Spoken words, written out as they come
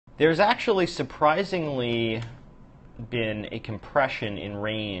There's actually surprisingly been a compression in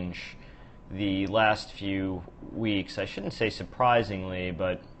range the last few weeks. I shouldn't say surprisingly,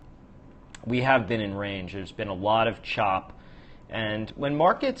 but we have been in range. There's been a lot of chop, and when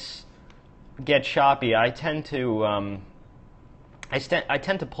markets get choppy, I tend to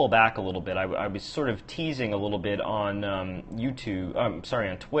pull back a little bit. I was sort of teasing a little bit on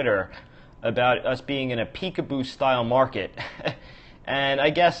on Twitter, about us being in a peekaboo style market. And I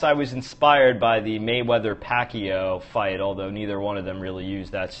guess I was inspired by the Mayweather-Pacquiao fight, although neither one of them really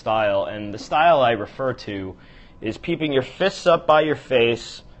used that style. And the style I refer to is keeping your fists up by your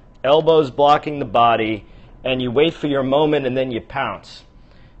face, elbows blocking the body, and you wait for your moment and then you pounce.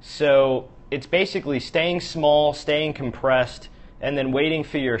 So it's basically staying small, staying compressed, and then waiting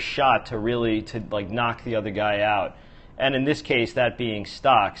for your shot to really knock the other guy out. And in this case, that being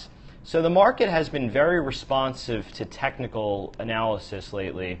stocks. So the market has been very responsive to technical analysis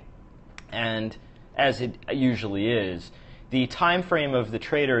lately, and as it usually is, the time frame of the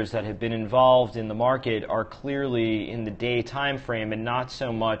traders that have been involved in the market are clearly in the day time frame and not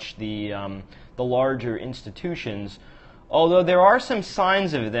so much the larger institutions, although there are some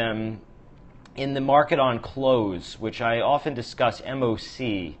signs of them in the market on close, which I often discuss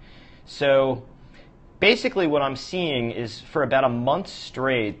MOC. So basically what I'm seeing is for about a month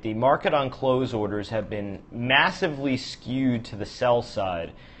straight, the market on close orders have been massively skewed to the sell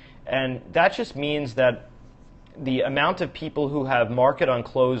side. And that just means that the amount of people who have market on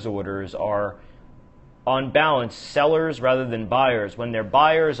close orders are, on balance, sellers rather than buyers. When they're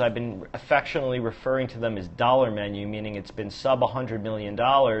buyers, I've been affectionately referring to them as dollar menu, meaning it's been sub $100 million.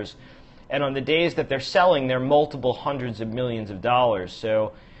 And on the days that they're selling, they're multiple hundreds of millions of dollars.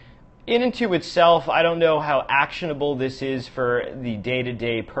 So in and to itself, I don't know how actionable this is for the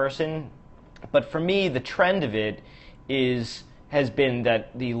day-to-day person, but for me, the trend of it has been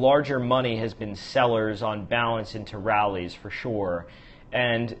that the larger money has been sellers on balance into rallies for sure.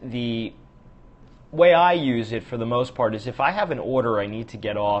 And the way I use it for the most part is if I have an order I need to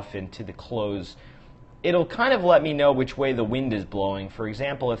get off into the close, it'll kind of let me know which way the wind is blowing. For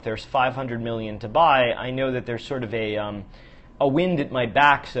example, if there's 500 million to buy, I know that there's sort of a wind at my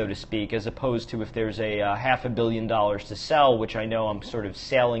back, so to speak, as opposed to if there's a $500 million to sell, which I know I'm sort of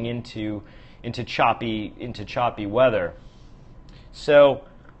sailing into choppy weather. So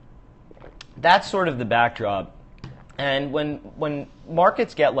that's sort of the backdrop. And when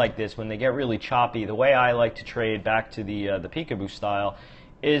markets get like this, when they get really choppy, the way I like to trade, back to the peekaboo style,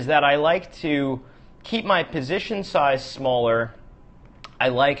 is that I like to keep my position size smaller. I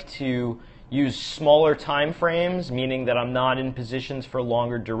like to use smaller time frames, meaning that I'm not in positions for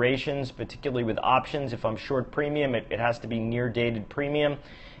longer durations, particularly with options. If I'm short premium, it has to be near dated premium.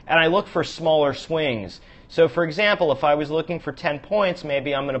 And I look for smaller swings. So for example, if I was looking for 10 points,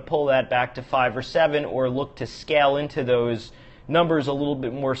 maybe I'm going to pull that back to 5 or 7, or look to scale into those numbers a little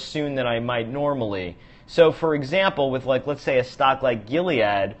bit more soon than I might normally. So for example, with let's say a stock like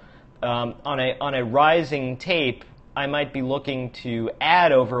Gilead, on a rising tape, I might be looking to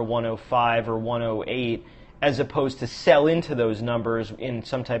add over 105 or 108 as opposed to sell into those numbers in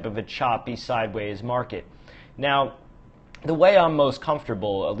some type of a choppy sideways market. Now, the way I'm most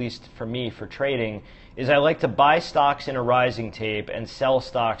comfortable, at least for me, for trading, is I like to buy stocks in a rising tape and sell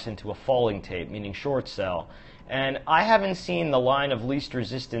stocks into a falling tape, meaning short sell. And I haven't seen the line of least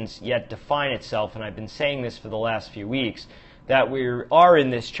resistance yet define itself, and I've been saying this for the last few weeks, that we are in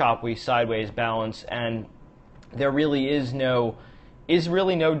this choppy sideways balance, and there really is no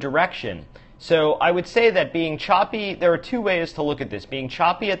direction. So I would say that being choppy, there are two ways to look at this. Being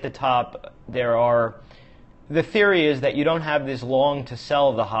choppy at the top, the theory is that you don't have this long to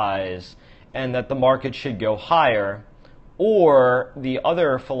sell the highs and that the market should go higher. Or the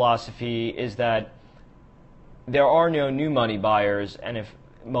other philosophy is that there are no new money buyers, and if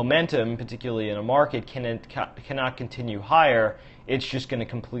momentum, particularly in a market, cannot continue higher, it's just going to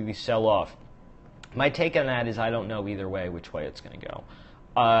completely sell off. My take on that is I don't know either way which way it's going to go.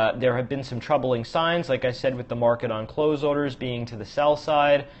 There have been some troubling signs, like I said, with the market on close orders being to the sell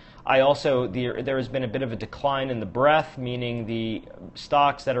side. There has been a bit of a decline in the breadth, meaning the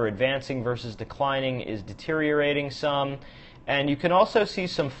stocks that are advancing versus declining is deteriorating some. And you can also see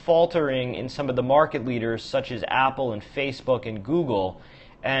some faltering in some of the market leaders, such as Apple and Facebook and Google.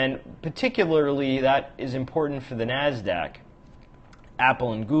 And particularly that is important for the NASDAQ.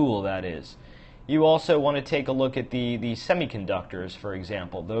 Apple and Google, that is. You also want to take a look at the semiconductors, for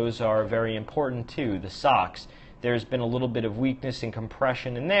example. Those are very important too, the stocks. There's been a little bit of weakness and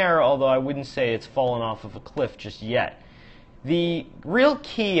compression in there, although I wouldn't say it's fallen off of a cliff just yet. The real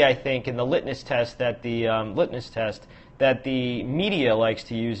key, I think, in the litmus test that that the media likes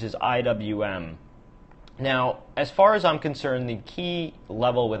to use is IWM. Now, as far as I'm concerned, the key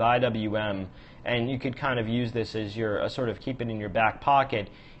level with IWM, and you could kind of use this as your sort of keep it in your back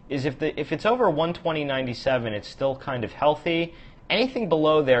pocket, is if it's over 120.97, it's still kind of healthy. Anything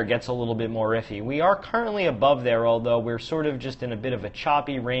below there gets a little bit more iffy. We are currently above there, although we're sort of just in a bit of a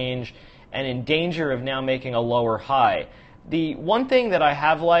choppy range and in danger of now making a lower high. The one thing that I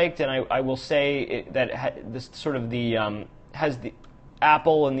have liked, and I will say this sort of has the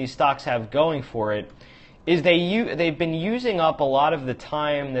Apple and these stocks have going for it, is they've been using up a lot of the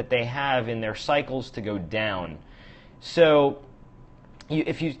time that they have in their cycles to go down. So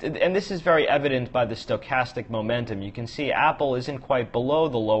and this is very evident by the stochastic momentum. You can see Apple isn't quite below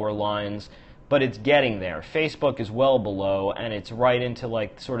the lower lines, but it's getting there. Facebook is well below, and it's right into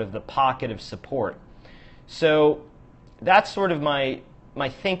like sort of the pocket of support. So that's sort of my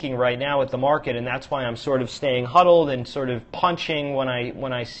thinking right now with the market, and that's why I'm sort of staying huddled and sort of punching when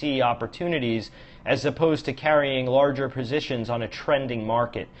I see opportunities, as opposed to carrying larger positions on a trending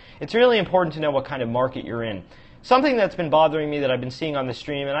market. It's really important to know what kind of market you're in. Something that's been bothering me that I've been seeing on the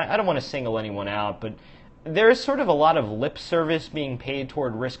stream, and I don't want to single anyone out, but there's sort of a lot of lip service being paid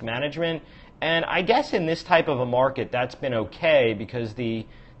toward risk management, and I guess in this type of a market that's been okay because the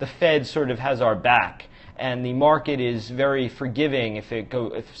Fed sort of has our back, and the market is very forgiving.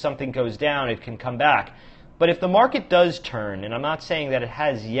 If something goes down, it can come back. But if the market does turn, and I'm not saying that it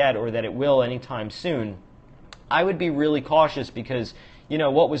has yet or that it will anytime soon, I would be really cautious because, you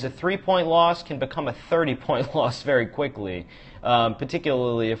know, what was a 3-point loss can become a 30-point loss very quickly,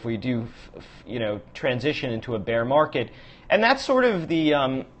 particularly if we do, transition into a bear market. And that's sort of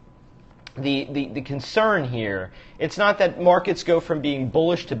the concern here. It's not that markets go from being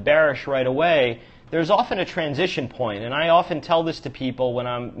bullish to bearish right away. There's often a transition point, and I often tell this to people when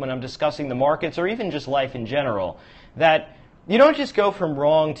I'm discussing the markets or even just life in general, that you don't just go from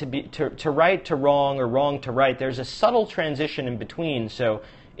wrong to right to wrong or wrong to right. There's a subtle transition in between. So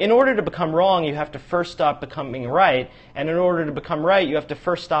in order to become wrong, you have to first stop becoming right, and in order to become right, you have to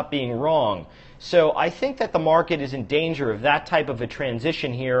first stop being wrong. So I think that the market is in danger of that type of a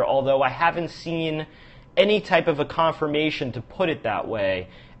transition here, although I haven't seen any type of a confirmation to put it that way.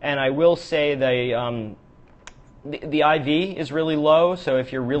 And I will say the IV is really low, so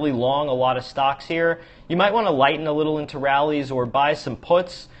if you're really long a lot of stocks here, you might want to lighten a little into rallies or buy some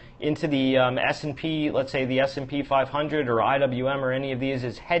puts into the S&P, let's say the S&P 500 or IWM or any of these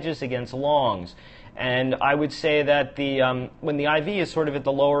as hedges against longs. And I would say that when the IV is sort of at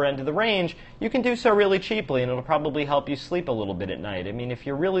the lower end of the range, you can do so really cheaply, and it'll probably help you sleep a little bit at night. I mean, if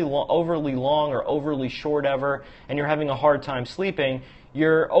you're really overly long or overly short ever, and you're having a hard time sleeping,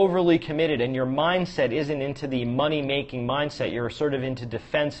 you're overly committed, and your mindset isn't into the money-making mindset. You're sort of into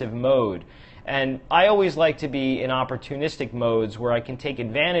defensive mode. And I always like to be in opportunistic modes where I can take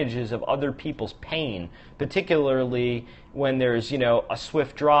advantages of other people's pain, particularly when there's, a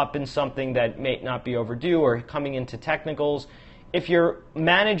swift drop in something that may not be overdue or coming into technicals. If you're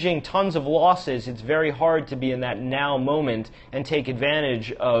managing tons of losses, it's very hard to be in that now moment and take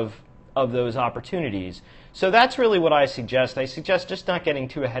advantage of those opportunities. So that's really what I suggest. I suggest just not getting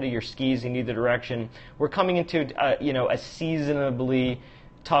too ahead of your skis in either direction. We're coming into a seasonably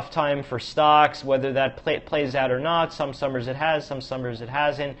tough time for stocks, whether that plays out or not. Some summers it has, some summers it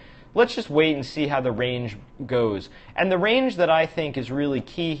hasn't. Let's just wait and see how the range goes. And the range that I think is really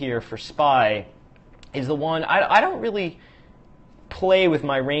key here for SPY is the one, I don't really play with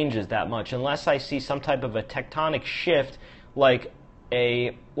my ranges that much unless I see some type of a tectonic shift, like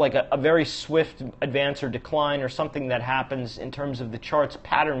a very swift advance or decline or something that happens in terms of the charts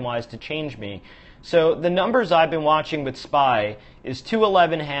pattern-wise to change me. So the numbers I've been watching with SPY is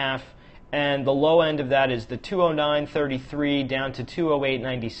 211.5, and the low end of that is the 209.33 down to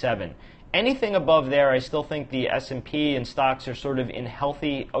 208.97. Anything above there, I still think the S&P and stocks are sort of in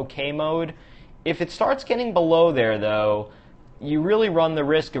healthy, okay mode. If it starts getting below there, though, you really run the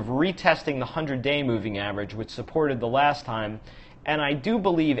risk of retesting the 100-day moving average, which supported the last time. And I do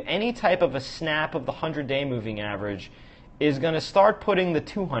believe any type of a snap of the 100-day moving average is going to start putting the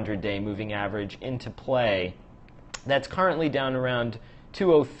 200-day moving average into play. That's currently down around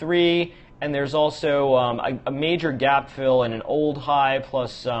 203, and there's also a major gap fill and an old high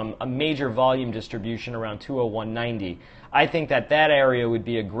plus a major volume distribution around 201.90. I think that area would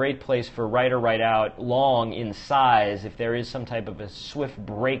be a great place for right or right out long in size if there is some type of a swift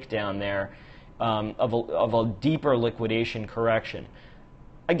breakdown there of a deeper liquidation correction.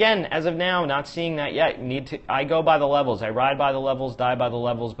 again, as of now, not seeing that yet. I go by the levels. I ride by the levels, die by the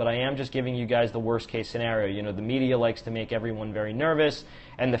levels, but I am just giving you guys the worst case scenario. You know, the media likes to make everyone very nervous,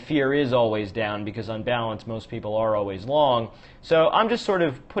 and the fear is always down because on balance, most people are always long. So I'm just sort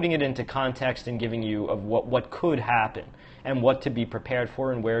of putting it into context and giving you of what could happen and what to be prepared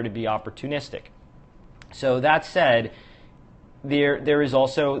for and where to be opportunistic. So that said, there is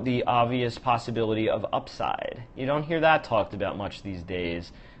also the obvious possibility of upside. You don't hear that talked about much these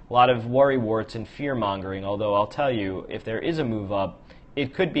days. A lot of worrywarts and fear-mongering, although I'll tell you, if there is a move up,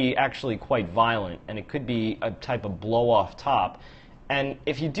 it could be actually quite violent, and it could be a type of blow-off top. And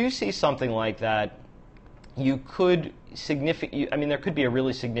if you do see something like that, there could be a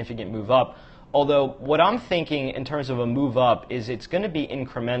really significant move up. Although what I'm thinking in terms of a move up is it's going to be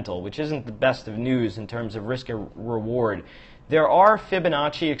incremental, which isn't the best of news in terms of risk or reward. There are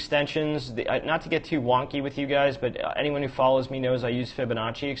Fibonacci extensions, not to get too wonky with you guys, but anyone who follows me knows I use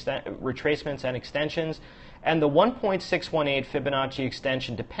Fibonacci retracements and extensions. And the 1.618 Fibonacci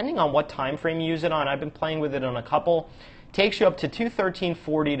extension, depending on what time frame you use it on, I've been playing with it on a couple, takes you up to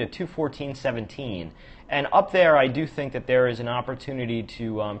 213.40 to 214.17. And up there, I do think that there is an opportunity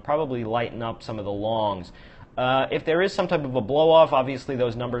to probably lighten up some of the longs. If there is some type of a blow-off, obviously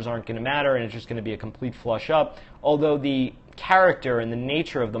those numbers aren't going to matter, and it's just going to be a complete flush up, although the character and the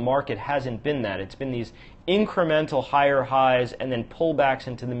nature of the market hasn't been that. It's been these incremental higher highs and then pullbacks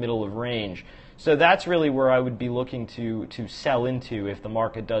into the middle of range. So that's really where I would be looking to sell into if the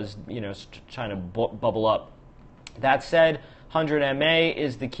market does, trying to bubble up. That said, 100 MA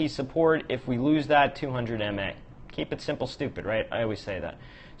is the key support. If we lose that, 200 MA. Keep it simple, stupid, right? I always say that.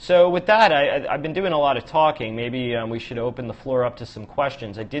 So with that, I've been doing a lot of talking. Maybe we should open the floor up to some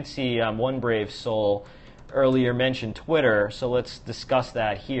questions. I did see one brave soul earlier mention Twitter, so let's discuss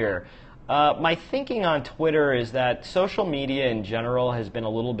that here. My thinking on Twitter is that social media in general has been a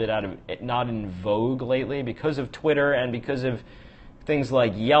little bit not in vogue lately because of Twitter and because of things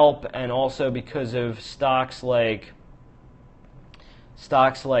like Yelp, and also because of stocks like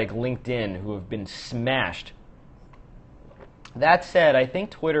LinkedIn, who have been smashed. That said, I think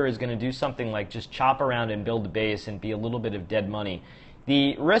Twitter is going to do something like just chop around and build a base and be a little bit of dead money.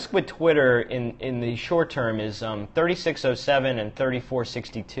 The risk with Twitter in the short term is 3607 and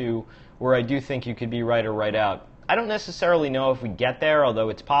 3462, where I do think you could be right or right out. I don't necessarily know if we get there, although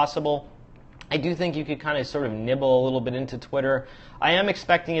it's possible. I do think you could kind of sort of nibble a little bit into Twitter. I am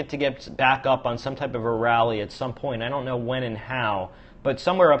expecting it to get back up on some type of a rally at some point. I don't know when and how, but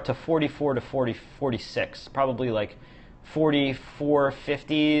somewhere up to 44 to 46, probably like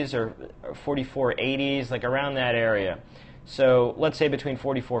 44.50s or 44.80s, like around that area. So let's say between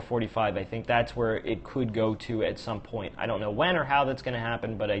 44.45, I think that's where it could go to at some point. I don't know when or how that's going to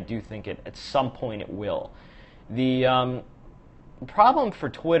happen, but I do think at some point it will. The problem for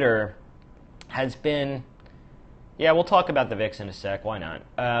Twitter has been, yeah, we'll talk about the VIX in a sec, why not?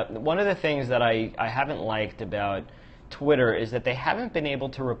 One of the things that I haven't liked about Twitter is that they haven't been able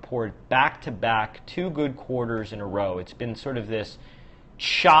to report back-to-back 2 good quarters in a row. It's been sort of this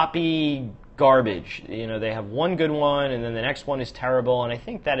choppy garbage. They have one good one and then the next one is terrible, and I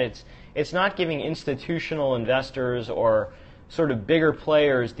think that it's not giving institutional investors or sort of bigger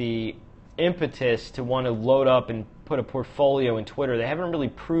players the impetus to want to load up and put a portfolio in Twitter. They haven't really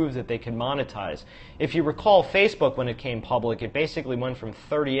proved that they can monetize. If you recall Facebook, when it came public, it basically went from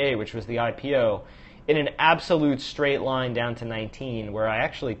 38, which was the IPO, in an absolute straight line down to 19, where I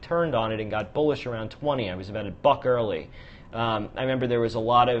actually turned on it and got bullish around 20. I was about a buck early. I remember there was a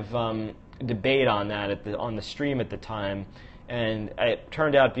lot of debate on that on the stream at the time, and it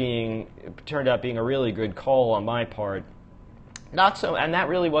turned out being a really good call on my part. Not so, and that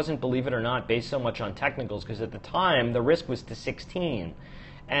really wasn't, believe it or not, based so much on technicals, because at the time the risk was to 16,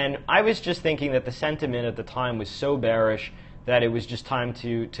 and I was just thinking that the sentiment at the time was so bearish that it was just time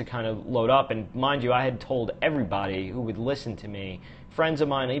to kind of load up. And mind you, I had told everybody who would listen to me, friends of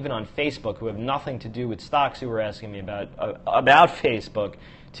mine, even on Facebook, who have nothing to do with stocks, who were asking me about Facebook,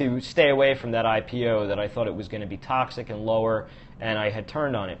 to stay away from that IPO, that I thought it was going to be toxic and lower, and I had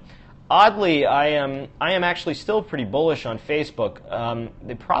turned on it. Oddly, I am actually still pretty bullish on Facebook.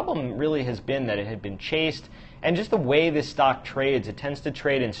 The problem really has been that it had been chased, and just the way this stock trades, it tends to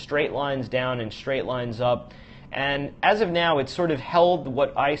trade in straight lines down and straight lines up. And as of now, it's sort of held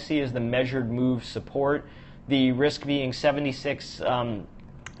what I see as the measured move support, the risk being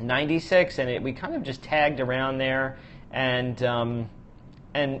 76.96, and we kind of just tagged around there and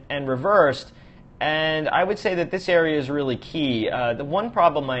reversed. And I would say that this area is really key. The one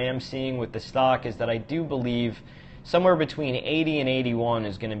problem I am seeing with the stock is that I do believe somewhere between 80 and 81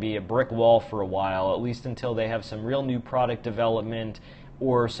 is going to be a brick wall for a while, at least until they have some real new product development,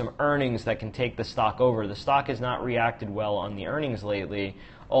 or some earnings that can take the stock over. The stock has not reacted well on the earnings lately,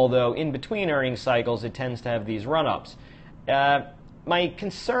 although in between earnings cycles it tends to have these run-ups. My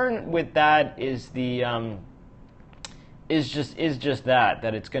concern with that is just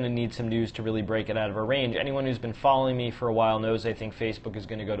that it's going to need some news to really break it out of a range. Anyone who's been following me for a while knows I think Facebook is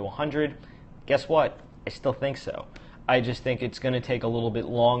going to go to 100. Guess what? I still think so. I just think it's going to take a little bit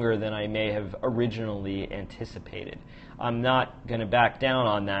longer than I may have originally anticipated. I'm not going to back down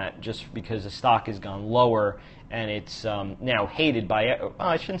on that just because the stock has gone lower and it's now hated by, well,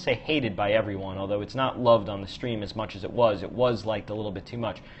 I shouldn't say hated by everyone, although it's not loved on the stream as much as it was. It was liked a little bit too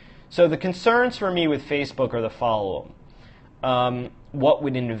much. So the concerns for me with Facebook are the following. What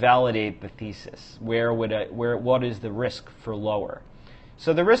would invalidate the thesis? What is the risk for lower?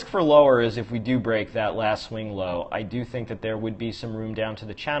 So the risk for lower is if we do break that last swing low, I do think that there would be some room down to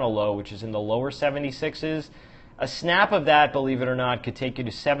the channel low, which is in the lower 76s. A snap of that, believe it or not, could take you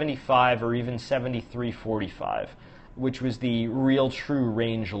to 75 or even 73.45, which was the real true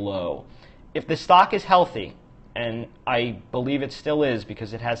range low. If the stock is healthy, and I believe it still is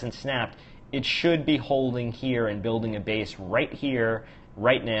because it hasn't snapped, it should be holding here and building a base right here,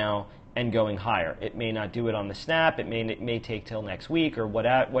 right now, and going higher. It may not do it on the snap. It may take till next week or what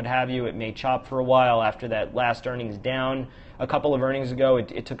have you. It may chop for a while after that last earnings down a couple of earnings ago.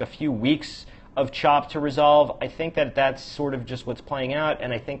 It took a few weeks of chop to resolve. I think that that's sort of just what's playing out,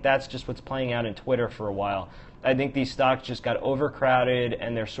 and I think that's just what's playing out in Twitter for a while. I think these stocks just got overcrowded,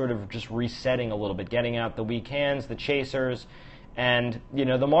 and they're sort of just resetting a little bit, getting out the weak hands, the chasers, and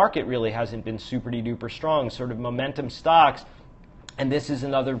the market really hasn't been super-duper strong. Sort of momentum stocks. And this is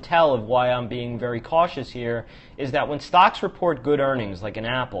another tell of why I'm being very cautious here, is that when stocks report good earnings, like an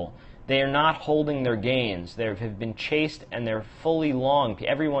Apple, they are not holding their gains. They have been chased and they're fully long.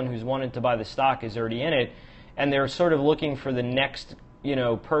 Everyone who's wanted to buy the stock is already in it, and they're sort of looking for the next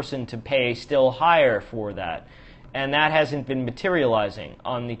person to pay still higher for that. And that hasn't been materializing.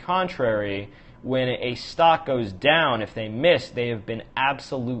 On the contrary, when a stock goes down, if they miss, they have been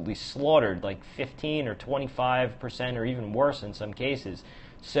absolutely slaughtered, like 15 or 25% or even worse in some cases.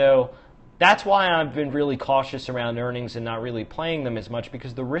 So that's why I've been really cautious around earnings and not really playing them as much,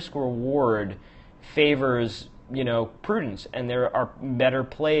 because the risk-reward favors, prudence, and there are better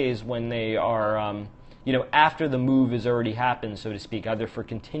plays when they are, after the move has already happened, so to speak, either for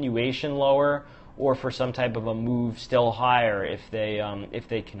continuation lower or for some type of a move still higher if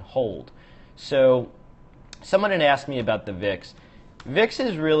they can hold. So someone had asked me about the VIX. VIX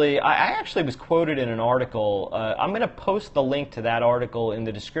is really, I actually was quoted in an article. I'm going to post the link to that article in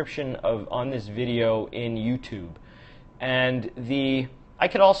the description on this video in YouTube. And I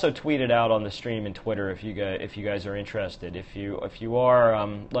could also tweet it out on the stream and Twitter if you guys are interested. If you are,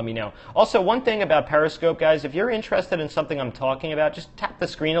 let me know. Also, one thing about Periscope, guys, if you're interested in something I'm talking about, just tap the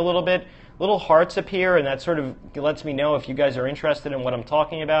screen a little bit. Little hearts appear, and that sort of lets me know if you guys are interested in what I'm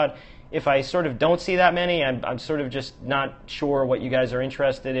talking about. If I sort of don't see that many, I'm sort of just not sure what you guys are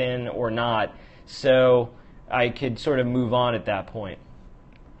interested in or not. So I could sort of move on at that point.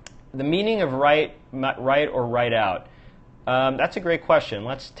 The meaning of right or right out. That's a great question.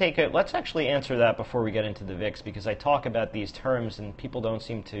 Let's actually answer that before we get into the VIX, because I talk about these terms and people don't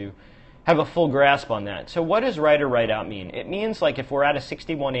seem to have a full grasp on that. So what does right or right out mean? It means like if we're at a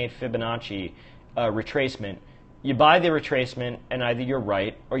 61.8 Fibonacci retracement, you buy the retracement and either you're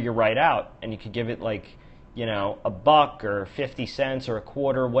right or you're right out, and you could give it like, a buck or 50 cents or a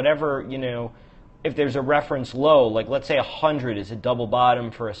quarter, whatever, if there's a reference low, like let's say 100 is a double bottom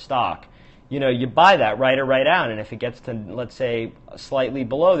for a stock, you buy that right or right out, and if it gets to, let's say, slightly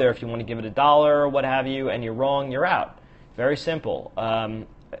below there, if you want to give it $1 or what have you, and you're wrong, you're out. Very simple.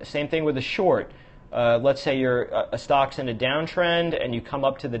 Same thing with a short. Let's say a stock's in a downtrend and you come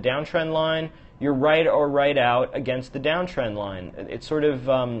up to the downtrend line, you're right or right out against the downtrend line. It's sort of,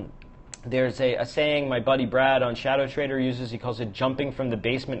 there's a saying my buddy Brad on Shadow Trader uses. He calls it jumping from the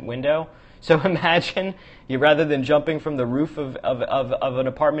basement window. So imagine rather than jumping from the roof of an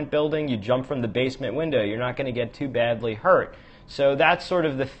apartment building, you jump from the basement window. You're not going to get too badly hurt. So that's sort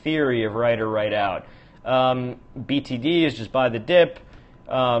of the theory of right or right out. BTD is just buy the dip.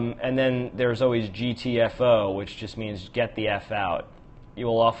 And then there's always GTFO, which just means get the F out. You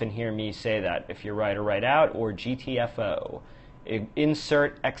will often hear me say that if you're right or right out, or GTFO.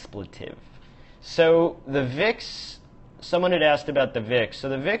 Insert expletive. So the VIX, someone had asked about the VIX. So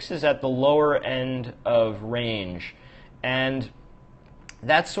the VIX is at the lower end of range. And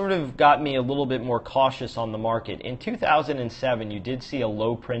that sort of got me a little bit more cautious on the market. In 2007, you did see a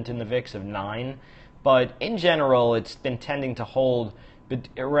low print in the VIX of 9. But in general, it's been tending to hold but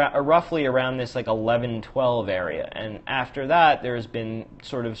roughly around this like 11, 12 area. And after that, there's been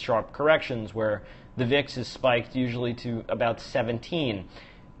sort of sharp corrections where the VIX has spiked usually to about 17.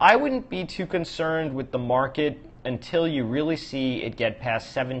 I wouldn't be too concerned with the market until you really see it get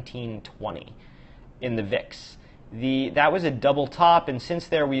past 1720 in the VIX. That was a double top, and since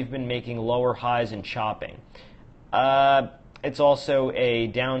there we've been making lower highs and chopping. It's also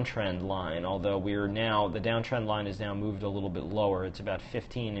a downtrend line, although the downtrend line is now moved a little bit lower. It's about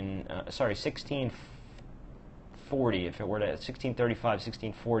 1640 if it were to 1635,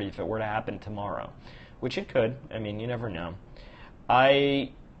 1640 if it were to happen tomorrow, which it could. I mean, you never know.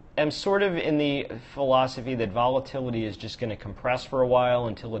 I am sort of in the philosophy that volatility is just going to compress for a while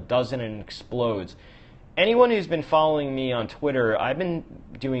until it doesn't and explodes. Anyone who's been following me on Twitter, I've been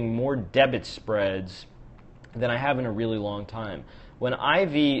doing more debit spreads than I have in a really long time. When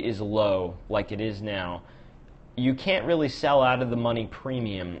IV is low, like it is now, you can't really sell out of the money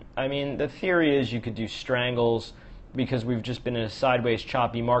premium. I mean, the theory is you could do strangles because we've just been in a sideways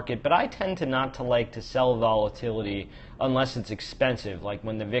choppy market, but I tend to not to like to sell volatility unless it's expensive, like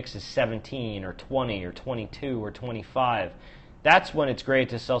when the VIX is 17 or 20 or 22 or 25. That's when it's great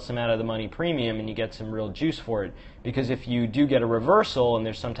to sell some out of the money premium and you get some real juice for it. Because if you do get a reversal and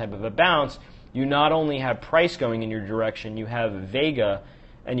there's some type of a bounce, you not only have price going in your direction, you have Vega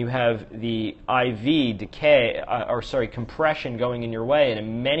and you have the IV compression going in your way. And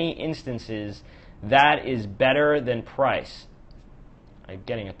in many instances, that is better than price. I'm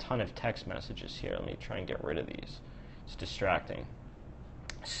getting a ton of text messages here. Let me try and get rid of these. It's distracting.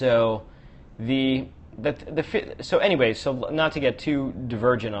 So so not to get too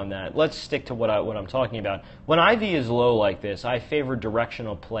divergent on that, let's stick to what I'm talking about. When IV is low like this, I favor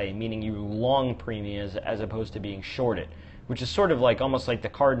directional play, meaning you long premiums as opposed to being shorted, which is sort of like almost like the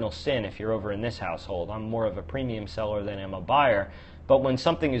cardinal sin if you're over in this household. I'm more of a premium seller than I'm a buyer, but when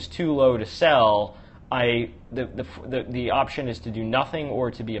something is too low to sell, the option is to do nothing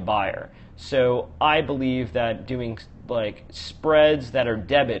or to be a buyer. So I believe that doing like spreads that are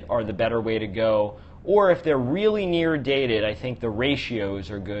debit are the better way to go. Or if they're really near dated, I think the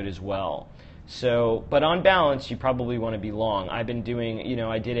ratios are good as well. So, but on balance, you probably want to be long. I've been doing,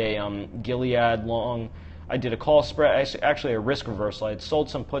 I did a Gilead long. I did a call spread, actually a risk reversal. I had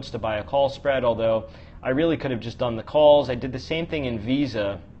sold some puts to buy a call spread, although I really could have just done the calls. I did the same thing in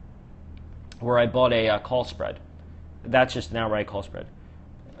Visa, where I bought a call spread. That's just an outright call spread.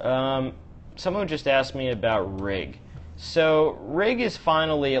 Someone just asked me about RIG. So RIG is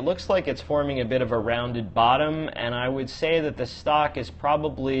finally, it looks like it's forming a bit of a rounded bottom, and I would say that the stock is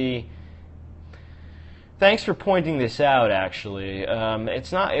probably, thanks for pointing this out actually,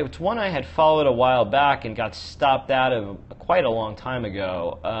 it's one I had followed a while back and got stopped out of quite a long time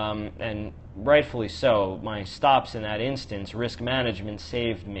ago, and rightfully so. My stops in that instance, risk management,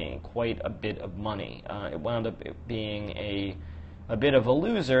 saved me quite a bit of money. It wound up being a bit of a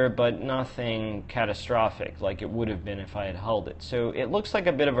loser, but nothing catastrophic like it would have been if I had held it. So it looks like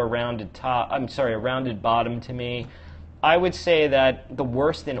a bit of a rounded bottom to me. I would say that the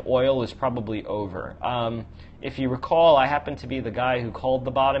worst in oil is probably over. If you recall, I happen to be the guy who called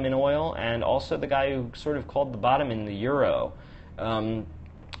the bottom in oil and also the guy who sort of called the bottom in the euro.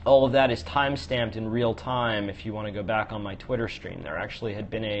 All of that is time-stamped in real time if you want to go back on my Twitter stream. There actually had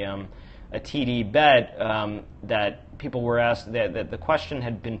been a TD bet that people were asked, that the question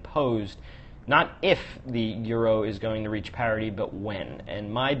had been posed, not if the euro is going to reach parity, but when.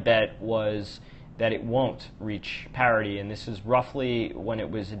 And my bet was that it won't reach parity, and this is roughly when it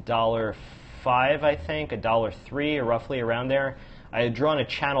was $1.05, I think, $1.03, or roughly around there. I had drawn a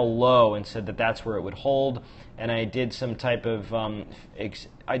channel low and said that that's where it would hold, and I did some type of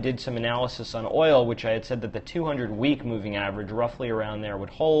I did some analysis on oil, which I had said that the 200-week moving average, roughly around there,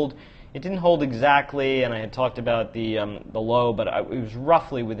 would hold. It didn't hold exactly, and I had talked about the low, but it was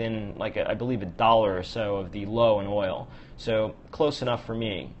roughly within, like, I believe, $1 or so of the low in oil. So close enough for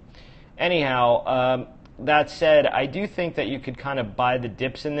me. Anyhow, that said, I do think that you could kind of buy the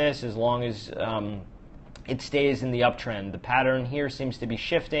dips in this as long as it stays in the uptrend. The pattern here seems to be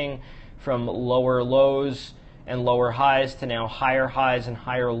shifting from lower lows and lower highs to now higher highs and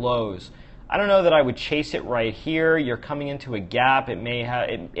higher lows. I don't know that I would chase it right here. You're coming into a gap. It may have,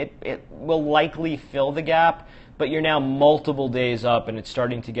 it will likely fill the gap, but you're now multiple days up and it's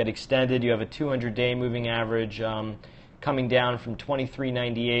starting to get extended. You have a 200-day moving average coming down from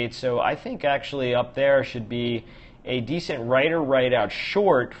 23.98. So I think actually up there should be a decent right or right out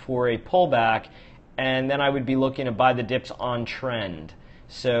short for a pullback, and then I would be looking to buy the dips on trend.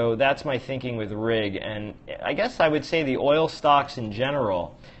 So that's my thinking with RIG, and I guess I would say the oil stocks in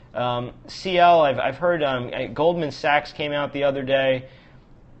general. CL, I've heard Goldman Sachs came out the other day.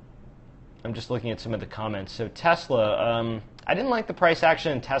 I'm just looking at some of the comments. So Tesla, I didn't like the price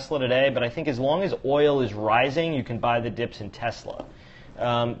action in Tesla today, but I think as long as oil is rising, you can buy the dips in Tesla.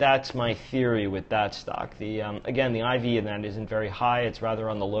 That's my theory with that stock. Again, the IV in that isn't very high. It's rather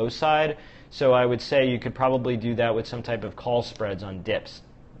on the low side. So I would say you could probably do that with some type of call spreads on dips.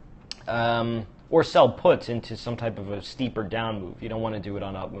 Or sell puts into some type of a steeper down move. You don't want to do it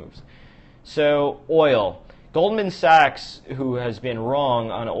on up moves. So oil. Goldman Sachs, who has been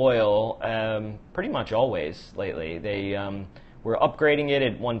wrong on oil pretty much always lately. They were upgrading it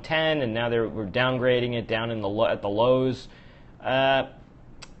at 110, and now we're downgrading it down at the lows.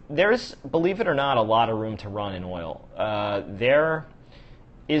 There's, believe it or not, a lot of room to run in oil. There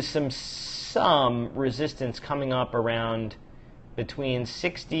is some resistance coming up around between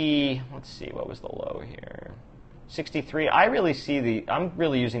 60, let's see, what was the low here? 63. I'm really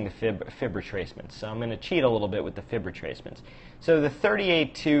using the fib retracements, so I'm going to cheat a little bit with the fib retracements. So the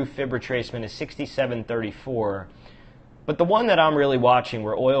 38.2 fib retracement is 67.34, but the one that I'm really watching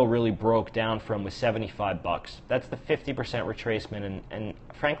where oil really broke down from was $75. That's the 50% retracement, and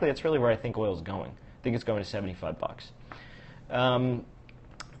frankly, that's really where I think oil's going. I think it's going to $75.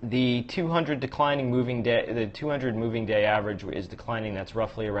 The 200 moving day average is declining. That's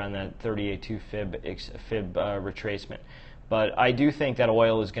roughly around that 38.2 fib retracement. But I do think that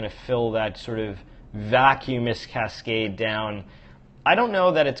oil is going to fill that sort of vacuumous cascade down. I don't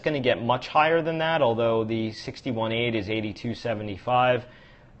know that it's going to get much higher than that, although the 61.8 is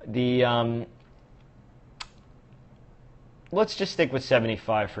 82.75. Let's just stick with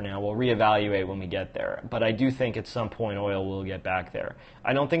 75 for now. We'll reevaluate when we get there. But I do think at some point oil will get back there.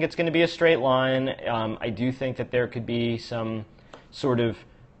 I don't think it's going to be a straight line. I do think that there could be some sort of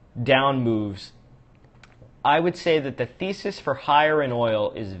down moves. I would say that the thesis for higher in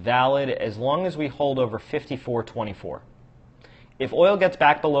oil is valid as long as we hold over 54.24. If oil gets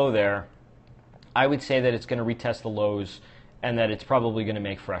back below there, I would say that it's going to retest the lows and that it's probably going to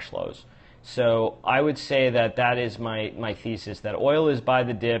make fresh lows. So I would say that that is my thesis, that oil is buy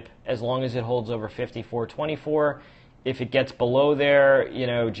the dip as long as it holds over 54.24. If it gets below there,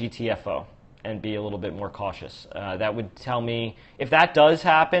 GTFO and be a little bit more cautious. That would tell me, if that does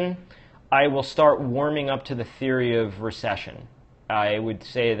happen, I will start warming up to the theory of recession. I would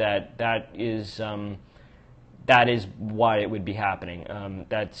say that is why it would be happening.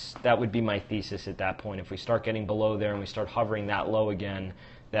 That would be my thesis at that point. If we start getting below there and we start hovering that low again,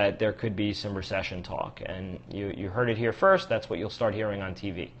 that there could be some recession talk. And you heard it here first. That's what you'll start hearing on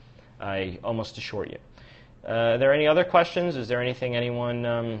TV. I almost assure you. Are there any other questions? Is there anything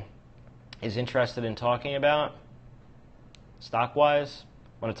anyone is interested in talking about stock-wise?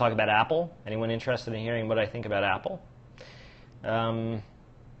 Want to talk about Apple? Anyone interested in hearing what I think about Apple?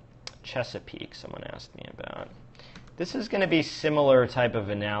 Chesapeake, someone asked me about. This is going to be similar type of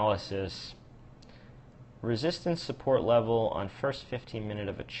analysis. Resistance support level on first 15 minute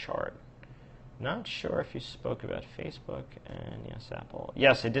of a chart. Not sure if you spoke about Facebook, and yes, Apple.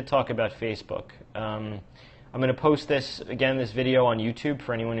 Yes, I did talk about Facebook. I'm going to post this video on YouTube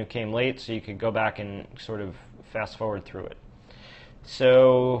for anyone who came late, so you could go back and sort of fast forward through it.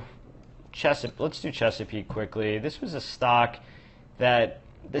 So, let's do Chesapeake quickly. This was a stock that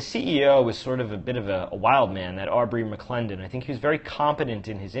the CEO was sort of a bit of a wild man, that Aubrey McClendon. I think he was very competent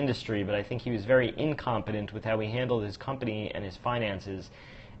in his industry, but I think he was very incompetent with how he handled his company and his finances.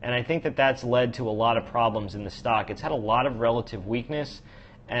 And I think that that's led to a lot of problems in the stock. It's had a lot of relative weakness,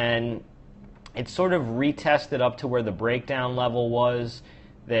 and it's sort of retested up to where the breakdown level was,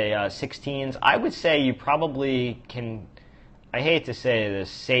 the 16s. I would say you probably can, I hate to say this,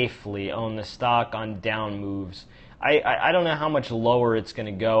 safely own the stock on down moves. I don't know how much lower it's going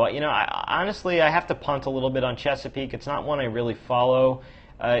to go. Honestly, I have to punt a little bit on Chesapeake. It's not one I really follow.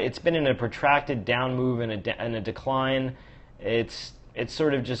 It's been in a protracted down move and a decline. It's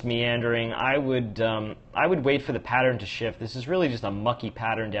sort of just meandering. I would wait for the pattern to shift. This is really just a mucky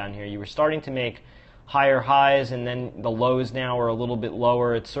pattern down here. You were starting to make higher highs, and then the lows now are a little bit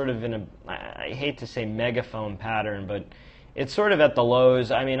lower. It's sort of in a, I hate to say megaphone pattern, but it's sort of at the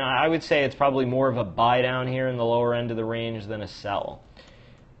lows. I mean, I would say it's probably more of a buy down here in the lower end of the range than a sell.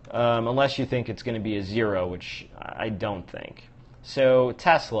 Unless you think it's going to be a zero, which I don't think. So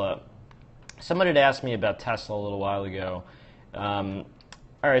Tesla. Someone had asked me about Tesla a little while ago. All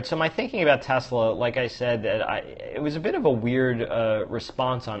right, so my thinking about Tesla, like I said, it was a bit of a weird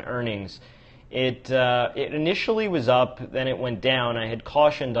response on earnings. It initially was up, then it went down. I had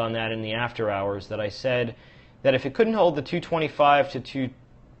cautioned on that in the after hours that I said that if it couldn't hold the 225 to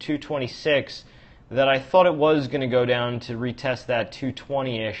 226, that I thought it was going to go down to retest that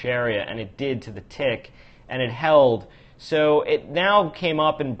 220-ish area, and it did to the tick, and it held. So it now came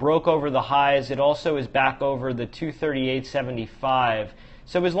up and broke over the highs. It also is back over the 238.75.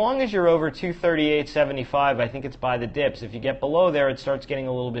 So as long as you're over 238.75, I think it's by the dips. If you get below there, it starts getting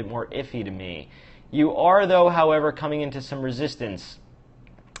a little bit more iffy to me. You are, though, however, coming into some resistance.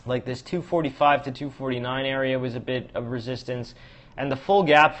 Like this 245 to 249 area was a bit of resistance, and the full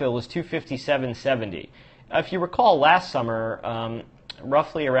gap fill was 257.70. If you recall, last summer,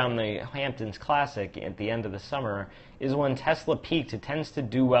 roughly around the Hamptons Classic at the end of the summer, is when Tesla peaked. It tends to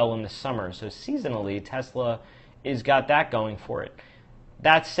do well in the summer, so seasonally, Tesla is got that going for it.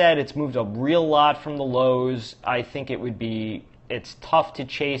 That said, it's moved a real lot from the lows. I think it's tough to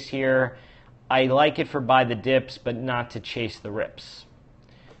chase here. I like it for buy the dips, but not to chase the rips.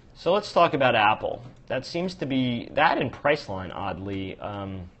 So let's talk about Apple. That seems to be, that and Priceline, oddly,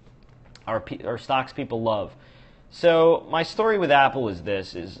 are stocks people love. So my story with Apple is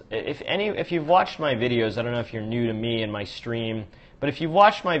this: if you've watched my videos, I don't know if you're new to me and my stream, but if you've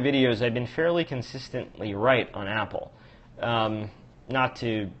watched my videos, I've been fairly consistently right on Apple. Not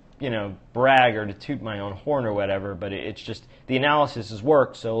to brag or to toot my own horn or whatever, but it's just the analysis has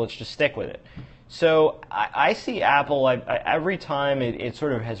worked, so let's just stick with it. So I see Apple every time it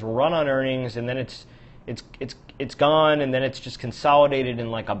sort of has run on earnings, and then it's gone, and then it's just consolidated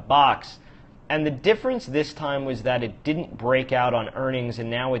in like a box. And the difference this time was that it didn't break out on earnings, and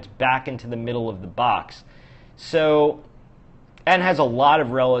now it's back into the middle of the box. So, and has a lot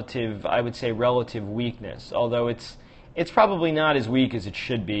of relative weakness, although it's probably not as weak as it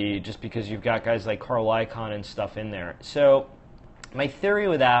should be, just because you've got guys like Carl Icahn and stuff in there. So my theory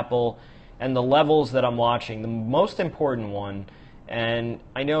with Apple and the levels that I'm watching, the most important one, and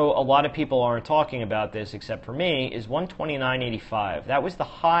I know a lot of people aren't talking about this except for me, is 129.85. That was the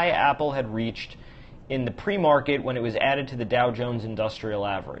high Apple had reached in the pre-market when it was added to the Dow Jones Industrial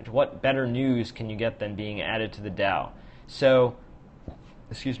Average. What better news can you get than being added to the Dow? So,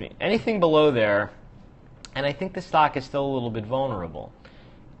 anything below there, and I think the stock is still a little bit vulnerable.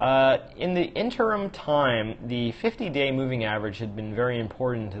 In the interim time, the 50-day moving average had been very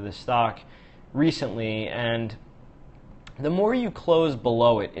important to the stock recently, and the more you close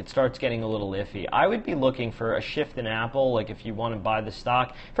below it, it starts getting a little iffy. I would be looking for a shift in Apple, like if you want to buy the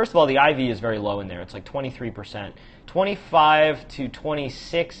stock. First of all, the IV is very low in there. It's like 23%. 25 to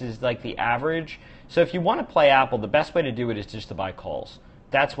 26 is like the average. So if you want to play Apple, the best way to do it is just to buy calls.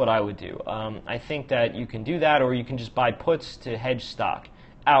 That's what I would do. I think that you can do that, or you can just buy puts to hedge stock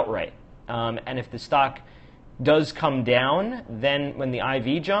outright. And if the stock does come down, then when the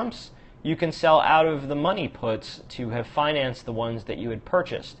IV jumps, you can sell out of the money puts to have financed the ones that you had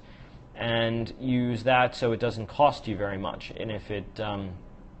purchased, and use that so it doesn't cost you very much. And if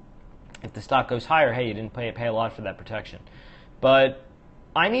the stock goes higher, hey, you didn't pay a lot for that protection. But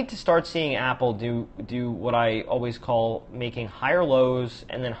I need to start seeing Apple do what I always call making higher lows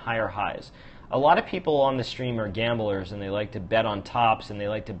and then higher highs. A lot of people on the stream are gamblers, and they like to bet on tops and they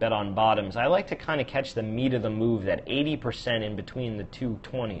like to bet on bottoms. I like to kind of catch the meat of the move, that 80% in between the two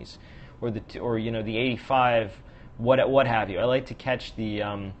 20s, or the 85, what have you. I like to catch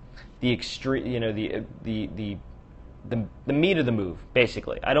the extreme, the meat of the move,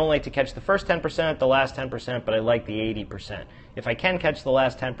 basically. I don't like to catch the first 10%, the last 10%, but I like the 80%. If I can catch the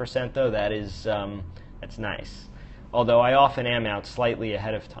last 10%, though, that's nice. Although I often am out slightly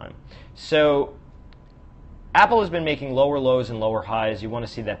ahead of time. So Apple has been making lower lows and lower highs. You want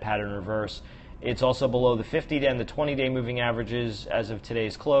to see that pattern reverse. It's also below the 50 and the 20-day moving averages as of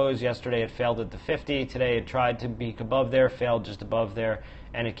today's close. Yesterday it failed at the 50. Today it tried to peak above there, failed just above there,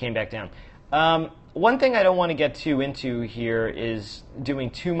 and it came back down. One thing I don't want to get too into here is doing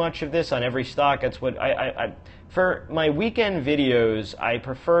too much of this on every stock. That's what for my weekend videos, I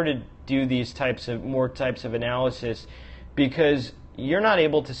prefer to do these more types of analysis, because you're not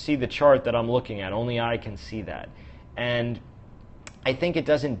able to see the chart that I'm looking at. Only I can see that. And I think it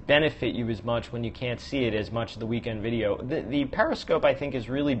doesn't benefit you as much when you can't see it as much as the weekend video. The Periscope, I think, is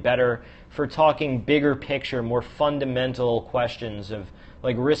really better for talking bigger picture, more fundamental questions of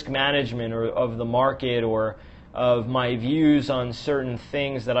like risk management or of the market, or of my views on certain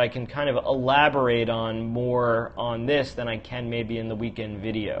things that I can kind of elaborate on more on this than I can maybe in the weekend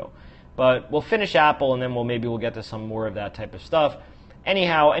video. But we'll finish Apple, and then we'll get to some more of that type of stuff.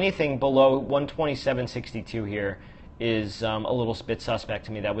 Anyhow, anything below 127.62 here is a little bit suspect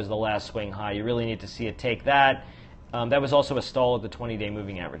to me. That was the last swing high. You really need to see it take that. That was also a stall at the 20-day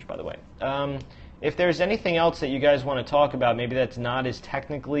moving average, by the way. If there's anything else that you guys want to talk about, maybe that's not as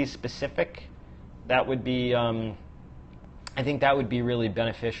technically specific, that would be, I think that would be really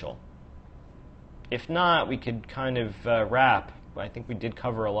beneficial. If not, we could kind of wrap. I think we did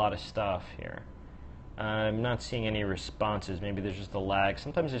cover a lot of stuff here. I'm not seeing any responses. Maybe there's just a lag.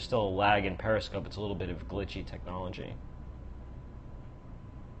 Sometimes there's still a lag in Periscope. It's a little bit of glitchy technology.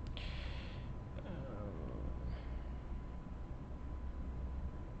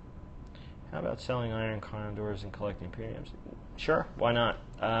 How about selling iron condors and collecting premiums? Sure, why not?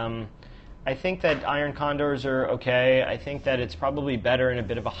 I think that iron condors are okay. I think that it's probably better in a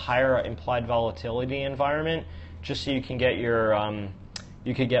bit of a higher implied volatility environment, just so you can get your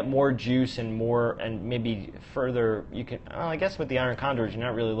you could get more juice and more, and maybe further. You can. I guess with the iron condors, you're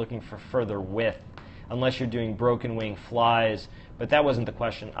not really looking for further width, unless you're doing broken wing flies. But that wasn't the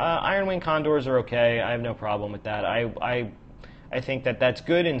question. Iron wing condors are okay. I have no problem with that. I think that that's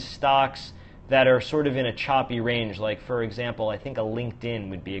good in stocks that are sort of in a choppy range. Like, for example, I think a LinkedIn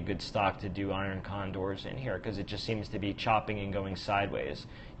would be a good stock to do iron condors in here, because it just seems to be chopping and going sideways.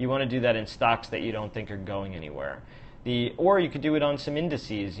 You want to do that in stocks that you don't think are going anywhere. Or you could do it on some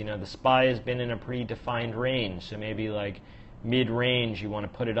indices. You know, the SPY has been in a pretty defined range, so maybe like mid-range you want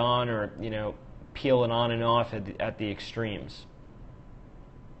to put it on, or, you know, peel it on and off at the extremes.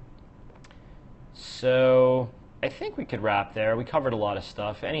 So I think we could wrap there. We covered a lot of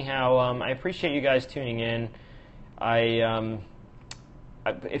stuff. Anyhow, I appreciate you guys tuning in.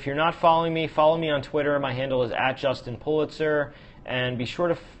 If you're not following me, follow me on Twitter. My handle is @JustinPulitzer. And be sure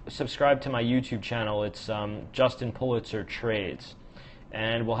to subscribe to my YouTube channel. It's Justin Pulitzer Trades.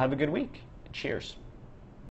 And we'll have a good week. Cheers.